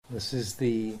This is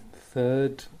the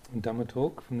third Dhamma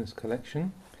talk from this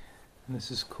collection, and this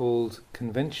is called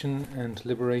Convention and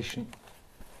Liberation.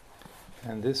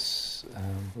 And this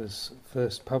was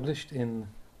first published in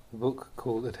a book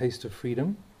called A Taste of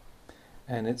Freedom,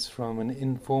 and it's from an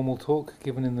informal talk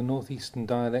given in the northeastern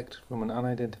dialect from an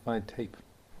unidentified tape.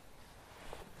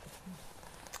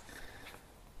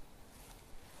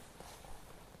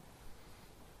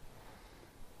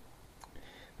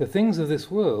 The things of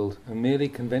this world are merely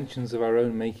conventions of our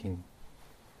own making.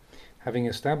 Having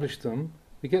established them,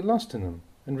 we get lost in them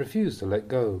and refuse to let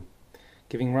go,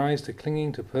 giving rise to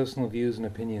clinging to personal views and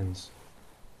opinions.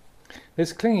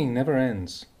 This clinging never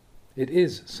ends. It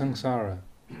is samsara,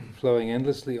 flowing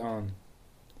endlessly on.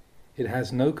 It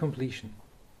has no completion.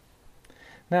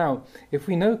 Now, if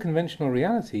we know conventional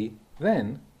reality,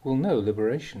 then we'll know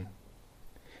liberation.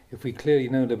 If we clearly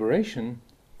know liberation,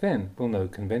 then we'll know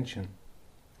convention.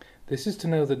 This is to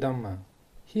know the Dhamma.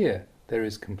 Here there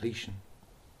is completion.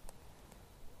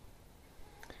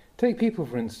 Take people,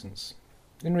 for instance.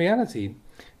 In reality,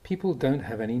 people don't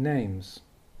have any names.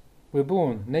 We're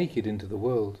born naked into the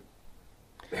world.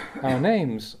 Our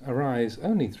names arise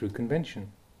only through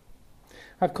convention.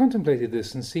 I've contemplated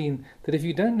this and seen that if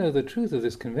you don't know the truth of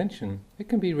this convention, it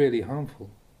can be really harmful.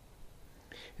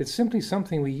 It's simply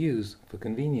something we use for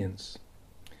convenience.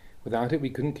 Without it we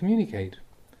couldn't communicate.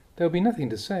 There will be nothing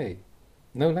to say,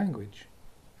 no language.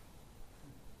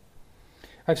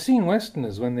 I've seen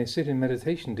Westerners when they sit in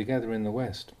meditation together in the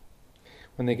West.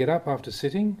 When they get up after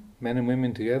sitting, men and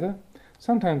women together,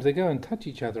 sometimes they go and touch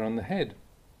each other on the head.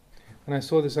 When I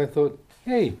saw this I thought,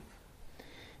 hey,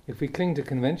 if we cling to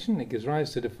convention, it gives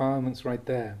rise to defilements right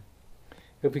there.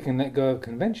 If we can let go of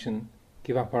convention,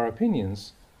 give up our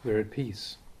opinions, we're at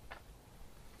peace.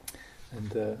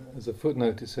 And as a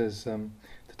footnote it says,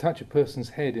 to touch a person's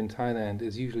head in Thailand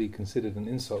is usually considered an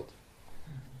insult.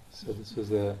 So this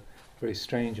was a very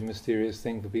strange and mysterious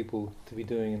thing for people to be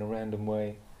doing in a random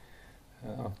way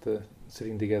after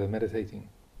sitting together meditating.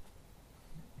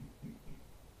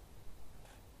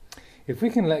 If we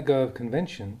can let go of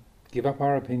convention, give up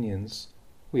our opinions,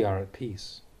 we are at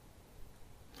peace.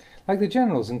 Like the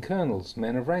generals and colonels,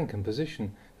 men of rank and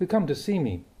position, who come to see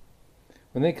me.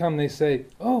 When they come they say,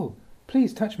 "Oh,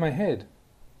 please touch my head."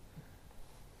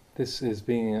 This is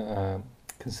being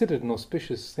considered an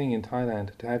auspicious thing in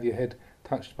Thailand, to have your head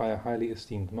touched by a highly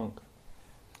esteemed monk.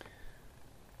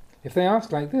 If they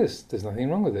ask like this, there's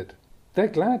nothing wrong with it. They're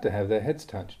glad to have their heads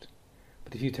touched.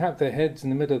 But if you tap their heads in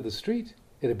the middle of the street,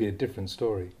 it'll be a different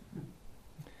story.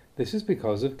 This is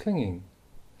because of clinging.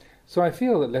 So I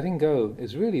feel that letting go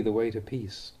is really the way to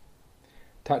peace.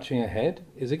 Touching a head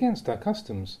is against our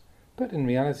customs, but in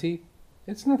reality,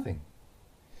 it's nothing.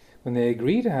 When they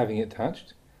agree to having it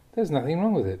touched, there's nothing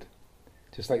wrong with it,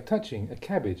 just like touching a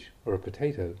cabbage or a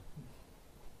potato.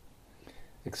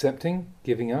 Accepting,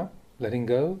 giving up, letting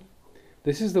go,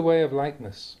 this is the way of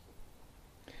lightness.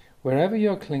 Wherever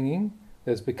you're clinging,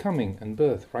 there's becoming and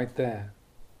birth right there.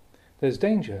 There's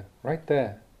danger right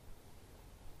there.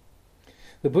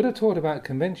 The Buddha taught about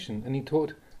convention, and he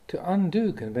taught to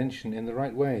undo convention in the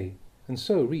right way, and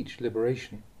so reach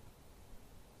liberation.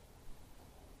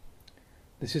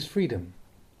 This is freedom,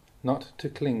 not to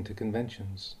cling to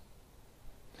conventions.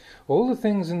 All the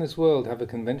things in this world have a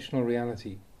conventional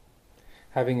reality.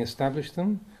 Having established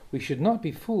them, we should not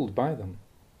be fooled by them,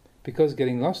 because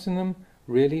getting lost in them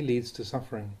really leads to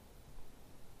suffering.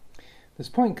 This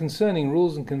point concerning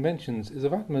rules and conventions is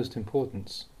of utmost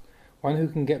importance. One who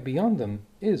can get beyond them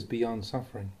is beyond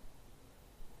suffering.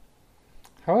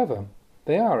 However,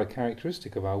 they are a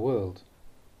characteristic of our world.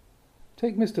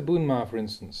 Take Mr. Bunma, for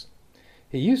instance.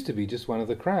 He used to be just one of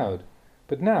the crowd,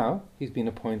 but now he's been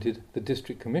appointed the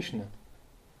district commissioner.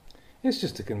 It's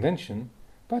just a convention,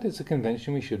 but it's a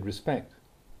convention we should respect.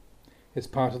 It's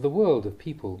part of the world of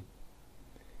people.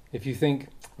 If you think,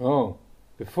 oh,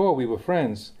 before we were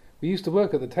friends, we used to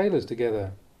work at the tailor's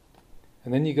together,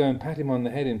 and then you go and pat him on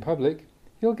the head in public,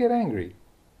 he'll get angry.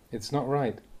 It's not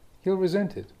right. He'll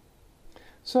resent it.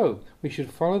 So, we should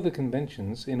follow the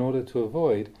conventions in order to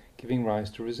avoid giving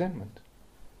rise to resentment.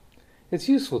 It's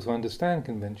useful to understand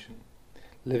convention.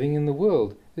 Living in the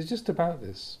world is just about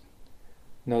this.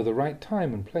 Know the right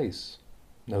time and place.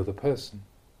 Know the person.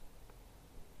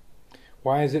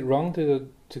 Why is it wrong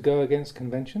to go against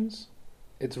conventions?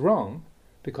 It's wrong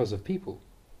because of people.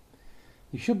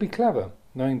 You should be clever,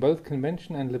 knowing both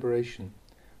convention and liberation.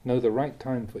 Know the right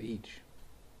time for each.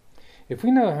 If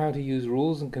we know how to use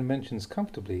rules and conventions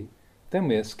comfortably, then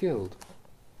we are skilled.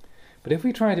 But if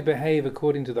we try to behave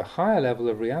according to the higher level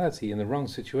of reality in the wrong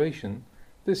situation,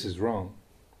 this is wrong.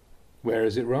 Where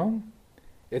is it wrong?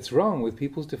 It's wrong with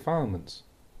people's defilements.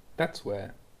 That's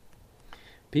where.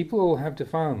 People all have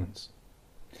defilements.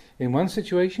 In one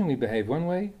situation we behave one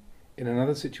way, in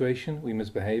another situation we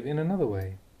must behave in another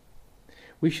way.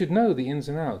 We should know the ins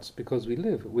and outs because we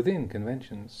live within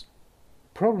conventions.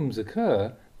 Problems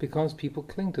occur because people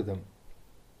cling to them.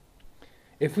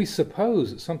 If we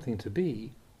suppose something to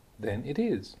be, then it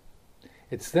is.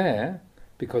 It's there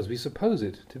because we suppose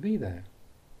it to be there.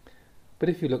 But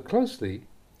if you look closely,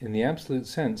 in the absolute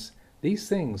sense, these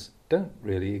things don't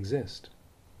really exist.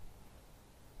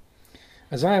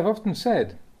 As I have often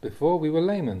said, before we were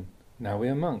laymen, now we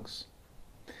are monks.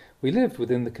 We lived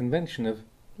within the convention of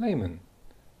layman,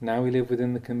 now we live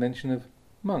within the convention of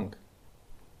monk.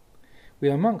 We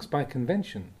are monks by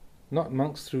convention, not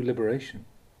monks through liberation.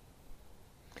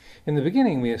 In the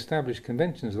beginning we established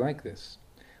conventions like this,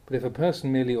 but if a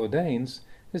person merely ordains,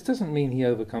 this doesn't mean he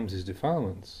overcomes his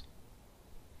defilements.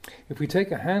 If we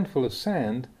take a handful of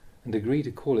sand and agree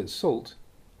to call it salt,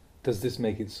 does this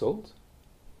make it salt?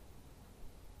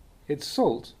 It's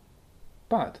salt,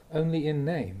 but only in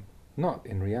name, not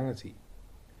in reality.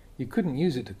 You couldn't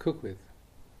use it to cook with.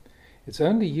 Its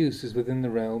only use is within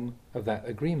the realm of that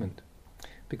agreement,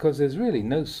 because there's really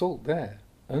no salt there,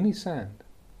 only sand.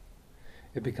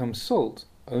 It becomes salt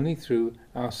only through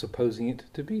our supposing it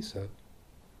to be so.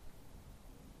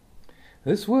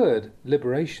 This word,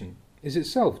 liberation, is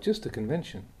itself just a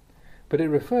convention, but it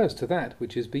refers to that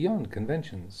which is beyond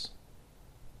conventions.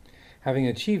 Having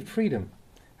achieved freedom,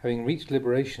 having reached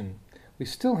liberation, we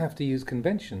still have to use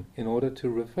convention in order to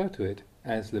refer to it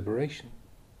as liberation.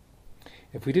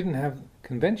 If we didn't have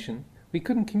convention, we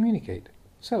couldn't communicate,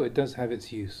 so it does have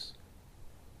its use.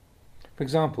 For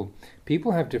example,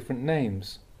 people have different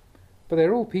names, but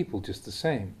they're all people just the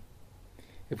same.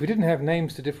 If we didn't have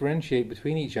names to differentiate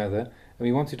between each other, and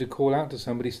we wanted to call out to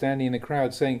somebody standing in a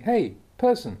crowd saying, "Hey,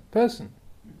 person, person,"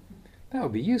 that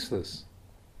would be useless.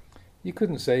 You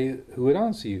couldn't say who would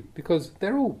answer you, because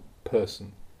they're all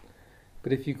person.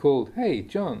 But if you called, "Hey,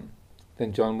 John,"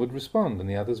 then John would respond and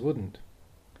the others wouldn't.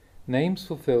 Names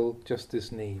fulfill just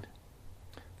this need.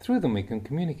 Through them we can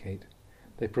communicate.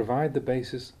 They provide the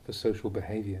basis for social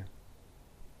behavior.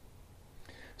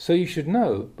 So you should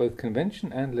know both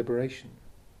convention and liberation.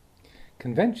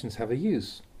 Conventions have a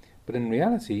use, but in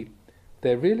reality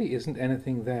there really isn't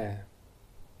anything there.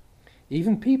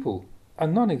 Even people are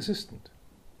non-existent.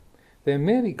 They are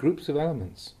merely groups of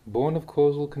elements, born of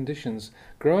causal conditions,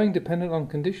 growing dependent on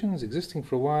conditions, existing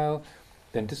for a while,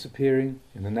 then disappearing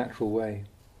in the natural way.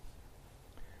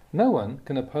 No one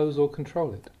can oppose or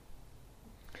control it.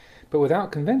 But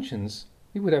without conventions,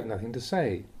 we would have nothing to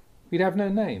say. We'd have no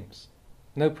names,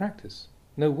 no practice,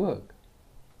 no work.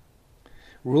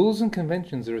 Rules and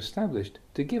conventions are established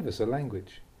to give us a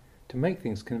language, to make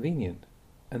things convenient,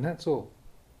 and that's all.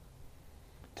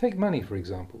 Take money, for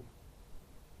example.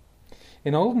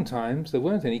 In olden times, there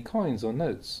weren't any coins or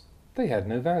notes. They had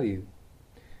no value.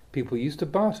 People used to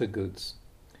barter goods,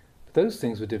 but those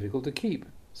things were difficult to keep,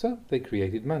 so they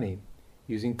created money,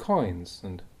 using coins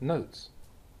and notes.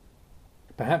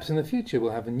 Perhaps in the future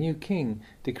we'll have a new king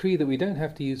decree that we don't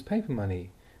have to use paper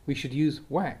money. We should use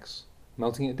wax,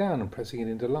 melting it down and pressing it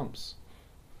into lumps.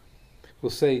 We'll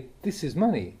say, "This is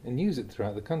money," and use it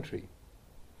throughout the country.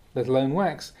 Let alone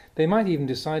wax, they might even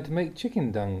decide to make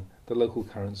chicken dung the local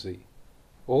currency.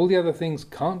 All the other things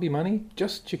can't be money,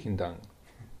 just chicken dung.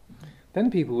 Then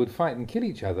people would fight and kill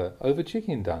each other over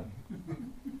chicken dung.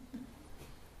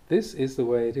 This is the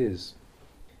way it is.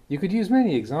 You could use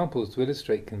many examples to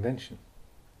illustrate convention.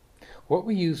 What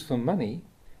we use for money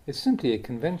is simply a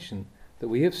convention that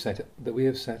we have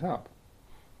set up.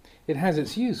 It has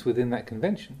its use within that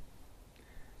convention.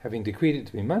 Having decreed it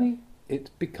to be money,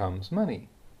 it becomes money.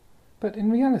 But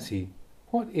in reality,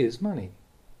 what is money?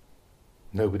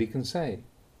 Nobody can say.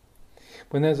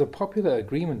 When there's a popular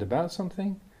agreement about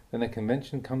something, then a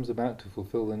convention comes about to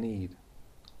fulfill the need.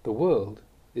 The world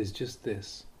is just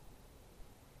this.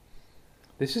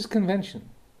 This is convention,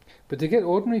 but to get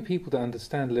ordinary people to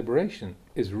understand liberation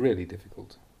is really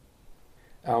difficult.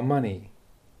 Our money,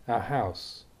 our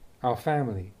house, our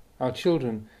family, our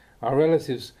children, our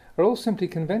relatives are all simply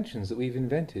conventions that we've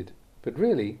invented, but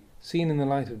really, seen in the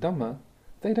light of Dhamma,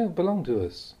 they don't belong to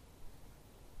us.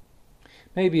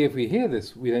 Maybe if we hear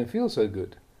this we don't feel so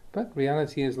good, but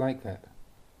reality is like that.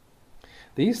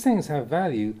 These things have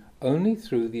value only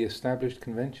through the established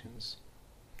conventions.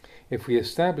 If we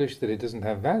establish that it doesn't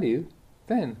have value,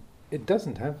 then it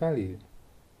doesn't have value.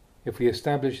 If we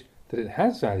establish that it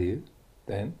has value,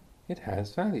 then it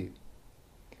has value.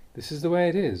 This is the way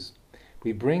it is.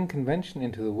 We bring convention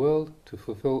into the world to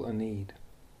fulfill a need.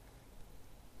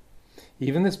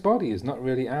 Even this body is not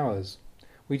really ours.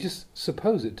 We just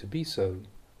suppose it to be so.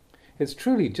 It's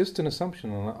truly just an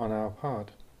assumption on our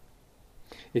part.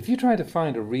 If you try to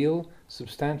find a real,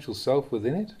 substantial self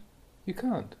within it, you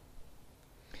can't.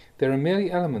 There are merely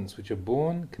elements which are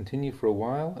born, continue for a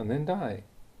while, and then die.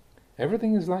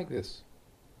 Everything is like this.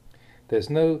 There's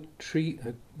no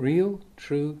real,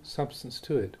 true substance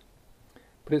to it,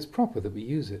 but it's proper that we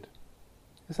use it.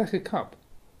 It's like a cup.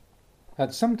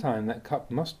 At some time that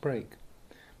cup must break,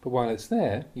 but while it's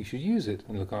there, you should use it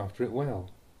and look after it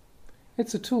well.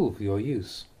 It's a tool for your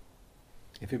use.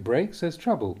 If it breaks, there's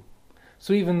trouble.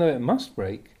 So even though it must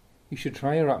break, you should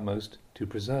try your utmost to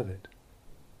preserve it.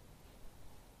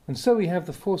 And so we have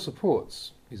the 4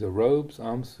 supports. These are robes,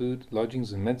 alms, food,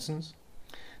 lodgings and medicines,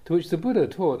 to which the Buddha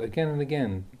taught again and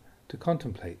again to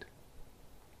contemplate.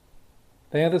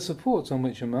 They are the supports on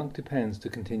which a monk depends to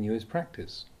continue his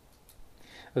practice.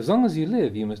 As long as you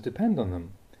live, you must depend on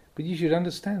them, but you should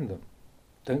understand them.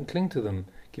 Don't cling to them,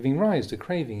 giving rise to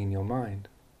craving in your mind.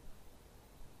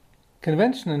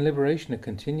 Convention and liberation are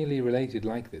continually related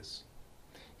like this.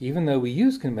 Even though we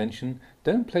use convention,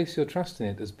 don't place your trust in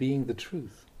it as being the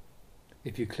truth.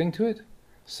 If you cling to it,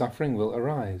 suffering will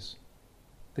arise.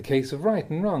 The case of right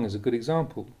and wrong is a good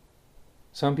example.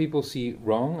 Some people see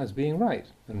wrong as being right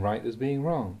and right as being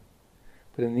wrong.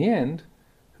 But in the end,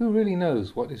 who really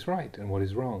knows what is right and what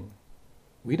is wrong?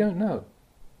 We don't know.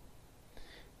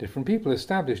 Different people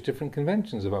establish different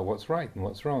conventions about what's right and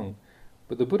what's wrong,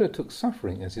 but the Buddha took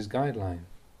suffering as his guideline.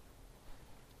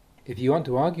 If you want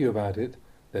to argue about it,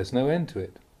 there's no end to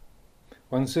it.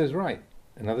 One says right,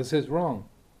 another says wrong.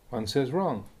 One says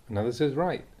wrong, another says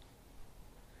right.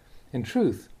 In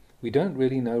truth, we don't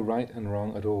really know right and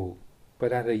wrong at all,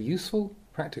 but at a useful,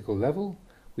 practical level,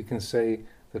 we can say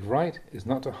that right is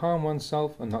not to harm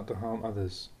oneself and not to harm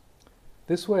others.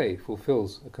 This way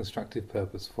fulfills a constructive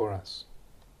purpose for us.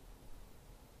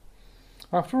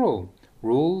 After all,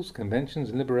 rules, conventions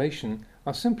and liberation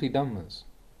are simply dhammas.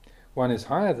 One is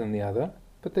higher than the other,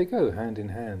 but they go hand in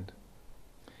hand.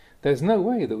 There's no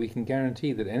way that we can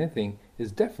guarantee that anything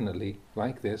is definitely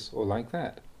like this or like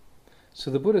that.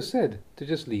 So the Buddha said to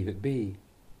just leave it be.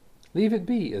 Leave it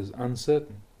be as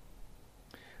uncertain.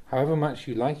 However much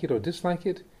you like it or dislike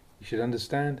it, you should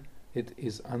understand it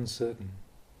is uncertain.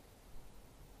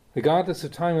 Regardless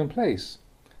of time and place,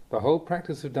 the whole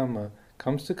practice of Dhamma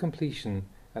comes to completion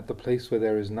at the place where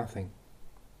there is nothing.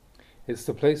 It's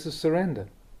the place of surrender,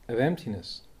 of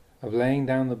emptiness, of laying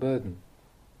down the burden.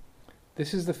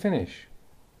 This is the finish.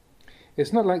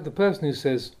 It's not like the person who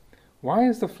says, "Why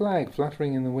is the flag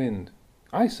fluttering in the wind?"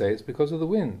 I say it's because of the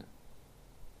wind.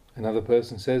 Another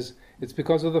person says it's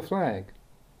because of the flag.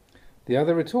 The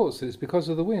other retorts that it's because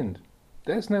of the wind.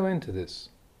 There's no end to this.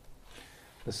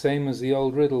 The same as the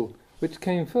old riddle, which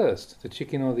came first, the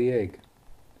chicken or the egg?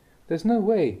 There's no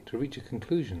way to reach a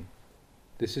conclusion.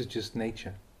 This is just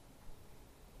nature.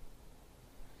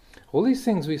 All these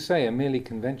things we say are merely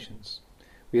conventions.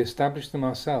 We establish them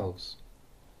ourselves.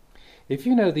 If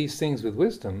you know these things with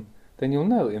wisdom, then you'll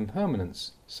know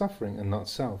impermanence, suffering and not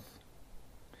self.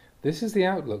 This is the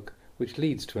outlook which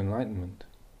leads to enlightenment.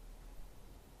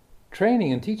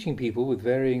 Training and teaching people with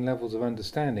varying levels of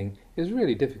understanding is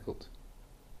really difficult.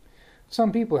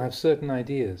 Some people have certain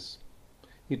ideas.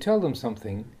 You tell them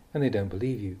something and they don't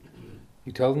believe you.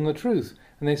 You tell them the truth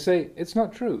and they say, "It's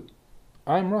not true.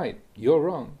 I'm right, you're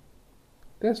wrong."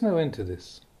 There's no end to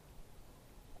this.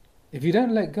 If you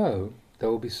don't let go, there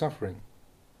will be suffering.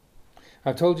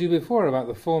 I've told you before about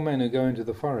the 4 men who go into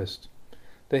the forest.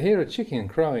 They hear a chicken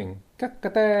crowing,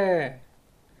 "Kakate!"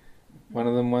 One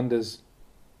of them wonders,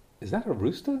 is that a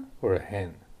rooster or a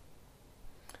hen?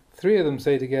 3 of them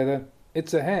say together,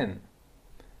 "It's a hen."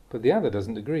 But the other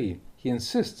doesn't agree. He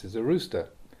insists it's a rooster.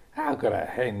 "How could a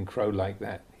hen crow like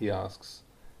that?" he asks.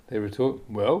 They retort,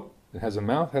 "Well, it has a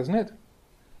mouth, hasn't it?"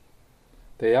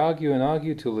 They argue and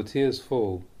argue till the tears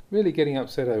fall, really getting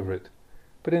upset over it.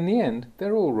 But in the end,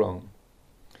 they're all wrong.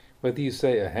 Whether you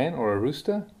say a hen or a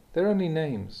rooster, they're only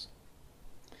names.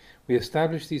 We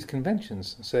establish these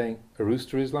conventions, saying a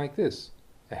rooster is like this,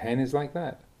 a hen is like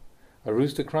that. A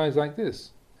rooster cries like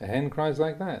this, a hen cries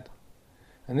like that.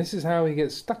 And this is how we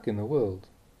get stuck in the world.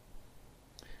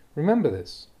 Remember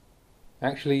this.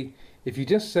 Actually, if you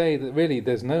just say that really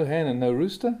there's no hen and no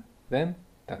rooster, then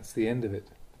that's the end of it.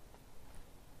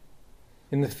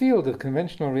 In the field of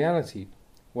conventional reality,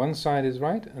 one side is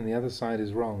right and the other side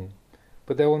is wrong,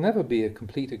 but there will never be a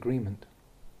complete agreement.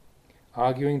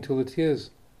 Arguing till the tears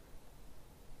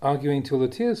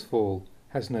fall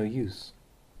has no use.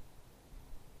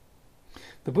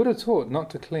 The Buddha taught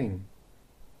not to cling.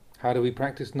 How do we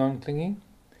practice non-clinging?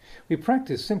 We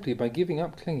practice simply by giving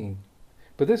up clinging,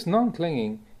 but this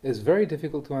non-clinging is very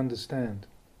difficult to understand.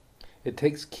 It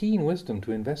takes keen wisdom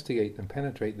to investigate and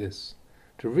penetrate this,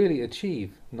 to really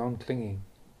achieve non-clinging.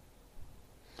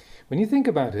 When you think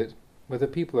about it, whether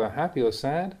people are happy or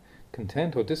sad,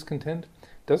 content or discontent,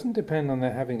 doesn't depend on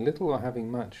their having little or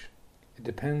having much. It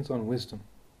depends on wisdom.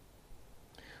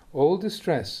 All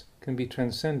distress can be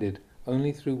transcended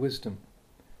only through wisdom,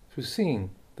 through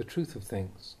seeing the truth of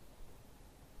things.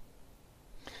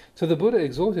 So the Buddha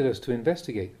exhorted us to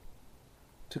investigate,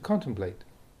 to contemplate.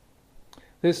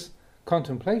 This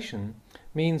contemplation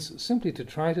means simply to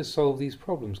try to solve these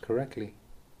problems correctly.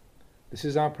 This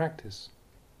is our practice.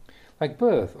 Like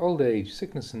birth, old age,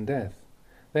 sickness and death,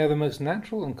 they are the most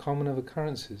natural and common of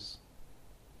occurrences.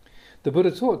 The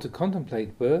Buddha taught to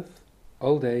contemplate birth,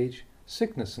 old age,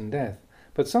 sickness and death,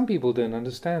 but some people don't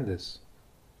understand this.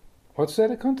 What's there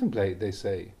to contemplate, they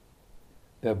say.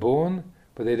 They're born,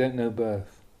 but they don't know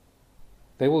birth.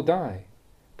 They will die,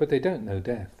 but they don't know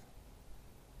death.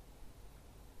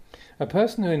 A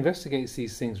person who investigates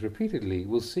these things repeatedly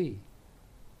will see.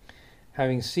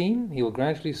 Having seen, he will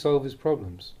gradually solve his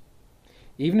problems.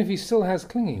 Even if he still has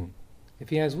clinging, if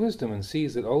he has wisdom and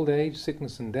sees that old age,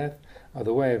 sickness and death are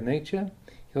the way of nature,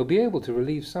 he'll be able to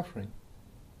relieve suffering.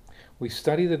 We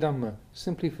study the Dhamma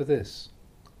simply for this,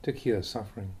 to cure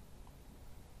suffering.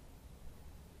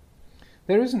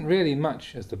 There isn't really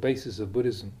much as the basis of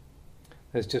Buddhism.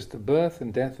 There's just the birth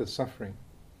and death of suffering,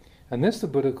 and this the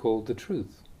Buddha called the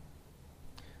truth.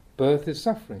 Birth is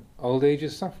suffering, old age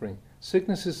is suffering,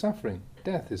 sickness is suffering,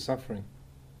 death is suffering.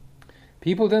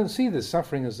 People don't see this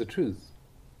suffering as the truth.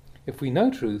 If we know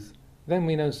truth, then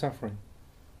we know suffering.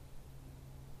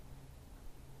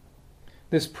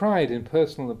 This pride in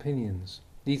personal opinions,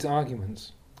 these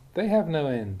arguments, they have no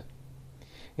end.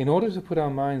 In order to put our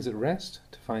minds at rest,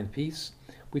 to find peace,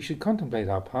 we should contemplate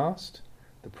our past,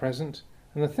 the present,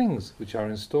 and the things which are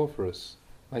in store for us,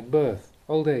 like birth,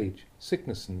 old age,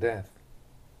 sickness and death.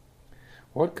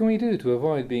 What can we do to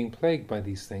avoid being plagued by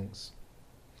these things?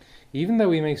 Even though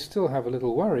we may still have a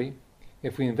little worry,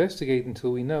 if we investigate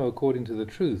until we know according to the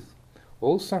truth,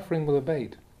 all suffering will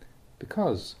abate,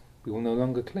 because we will no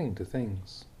longer cling to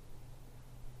things.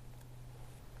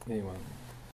 Anyone?